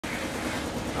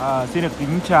Xin được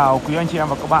kính chào quý anh chị em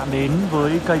và các bạn đến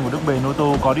với kênh của Đức Bền Ô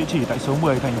Tô có địa chỉ tại số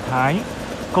 10 Thành Thái,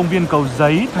 công viên Cầu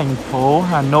Giấy, thành phố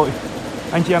Hà Nội.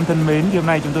 Anh chị em thân mến, thì hôm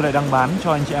nay chúng tôi lại đang bán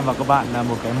cho anh chị em và các bạn là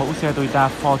một cái mẫu xe Toyota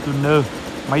Fortuner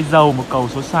máy dầu một cầu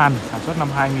số sàn sản xuất năm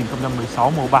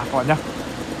 2016 màu bạc các bạn nhé.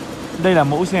 Đây là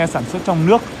mẫu xe sản xuất trong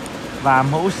nước và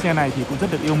mẫu xe này thì cũng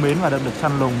rất được yêu mến và được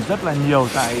săn lùng rất là nhiều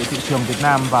tại thị trường Việt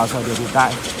Nam vào thời điểm hiện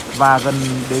tại. Và gần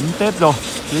đến Tết rồi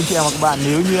thì anh chị em và các bạn,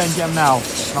 nếu như anh chị em nào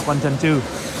mà còn chần chừ,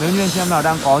 nếu như anh chị em nào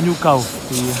đang có nhu cầu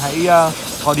thì hãy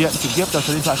gọi điện trực tiếp cho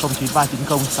số điện thoại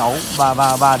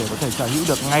 0939063333 để có thể sở hữu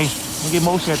được ngay những cái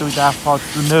mẫu xe Toyota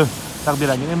Fortuner, đặc biệt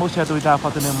là những cái mẫu xe Toyota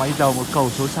Fortuner máy dầu một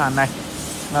cầu số sàn này.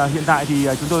 Hiện tại thì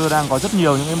chúng tôi đang có rất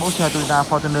nhiều những cái mẫu xe Toyota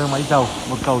Fortuner máy dầu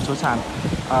một cầu số sàn,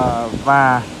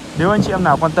 và nếu anh chị em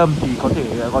nào quan tâm thì có thể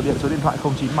gọi điện số điện thoại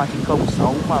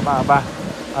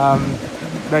 0939063333.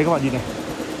 Đây các bạn nhìn này,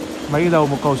 máy dầu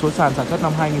một cầu số sàn sản xuất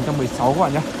năm 2016 các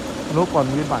bạn nhé. Lốp còn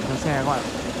nguyên bản theo xe các bạn.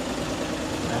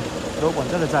 Đây, lốp còn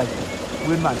rất là dày,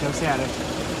 nguyên bản theo xe đây.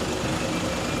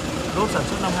 Lốp sản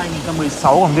xuất năm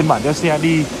 2016 còn nguyên bản theo xe,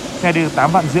 xe đi được 8,5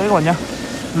 vạn các bạn nhé.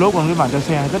 Lốp còn nguyên bản theo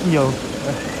xe rất nhiều.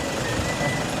 Đây.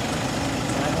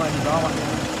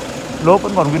 Lốp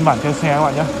vẫn còn nguyên bản theo xe các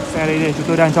bạn nhé. Xe đây chúng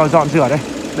tôi đang cho dọn rửa đây.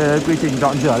 Đây là quy trình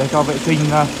dọn rửa đây, cho vệ sinh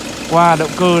qua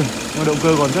động cơ này. Nhưng động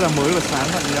cơ còn rất là mới và sáng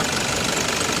các bạn nhé.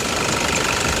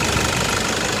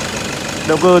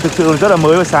 Động cơ thực sự rất là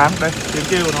mới và sáng. Đây, tiếng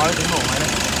kêu của nó là tiếng nổ máy này.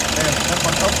 Đây, các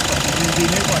con ốc còn nguyên zin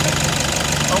hết các bạn đây.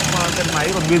 Ốc chân máy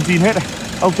còn nguyên zin hết này.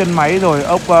 Ốc chân máy rồi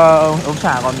ốc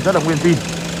xả còn rất là nguyên zin.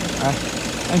 Đây.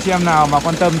 Anh chị em nào mà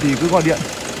quan tâm thì cứ gọi điện.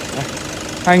 Đây.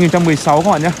 2016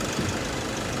 các bạn nhé.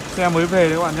 Xe mới về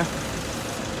đấy các bạn nhé.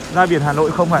 Ra biển Hà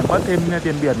Nội không phải mất thêm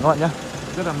tiền biển các bạn nhé.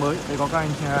 Rất là mới. Đây có các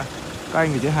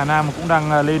anh ở trên Hà Nam cũng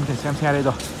đang lên để xem xe đây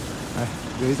rồi. Đây,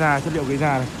 ghế da, chất liệu ghế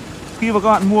da này. Khi mà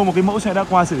các bạn mua một cái mẫu xe đã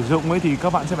qua sử dụng ấy thì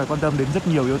các bạn sẽ phải quan tâm đến rất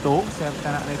nhiều yếu tố. Xe có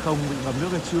tai nạn hay không, bị ngập nước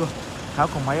hay chưa, tháo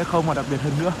cổng máy hay không, và đặc biệt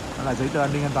hơn nữa là giấy tờ an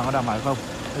ninh an toàn có đảm bảo hay không.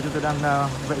 Đây, chúng tôi đang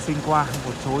vệ sinh qua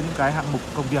một số những cái hạng mục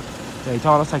công việc để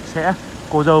cho nó sạch sẽ.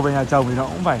 Cô dâu về nhà chồng thì nó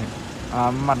cũng phải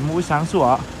mặt mũi sáng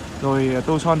sủa, rồi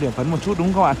tô son điểm phấn một chút,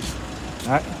 đúng không các bạn?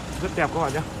 Đấy, rất đẹp các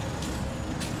bạn nhé.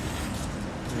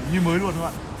 Như mới luôn các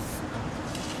bạn.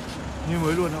 Như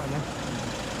mới luôn các bạn nhé.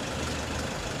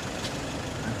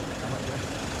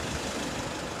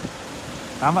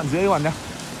 8,5 vạn các bạn nhé.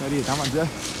 Đây đi 8,5 vạn.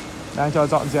 Đang cho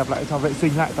dọn dẹp lại, cho vệ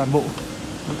sinh lại toàn bộ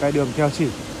những cái đường keo chỉ.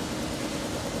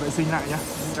 Vệ sinh lại nhé.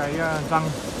 Những cái răng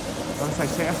sạch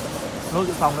sẽ. Lốp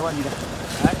dự phòng các bạn nhìn này.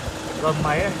 Đấy, gầm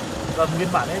máy này, gầm nguyên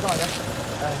bản đấy các bạn nhé.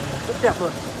 Đây, rất đẹp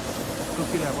luôn. Cực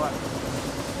kỳ đẹp các bạn.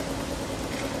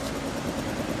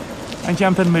 Anh chị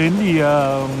em thân mến, thì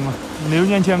nếu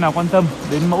như anh chị em nào quan tâm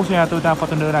đến mẫu xe Toyota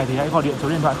Fortuner này thì hãy gọi điện số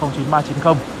điện thoại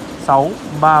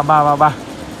 0939063333.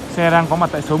 Xe đang có mặt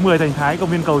tại số 10 Thành Thái, công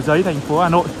viên Cầu Giấy, thành phố Hà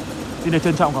Nội. Xin được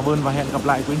trân trọng cảm ơn và hẹn gặp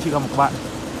lại quý anh chị và các bạn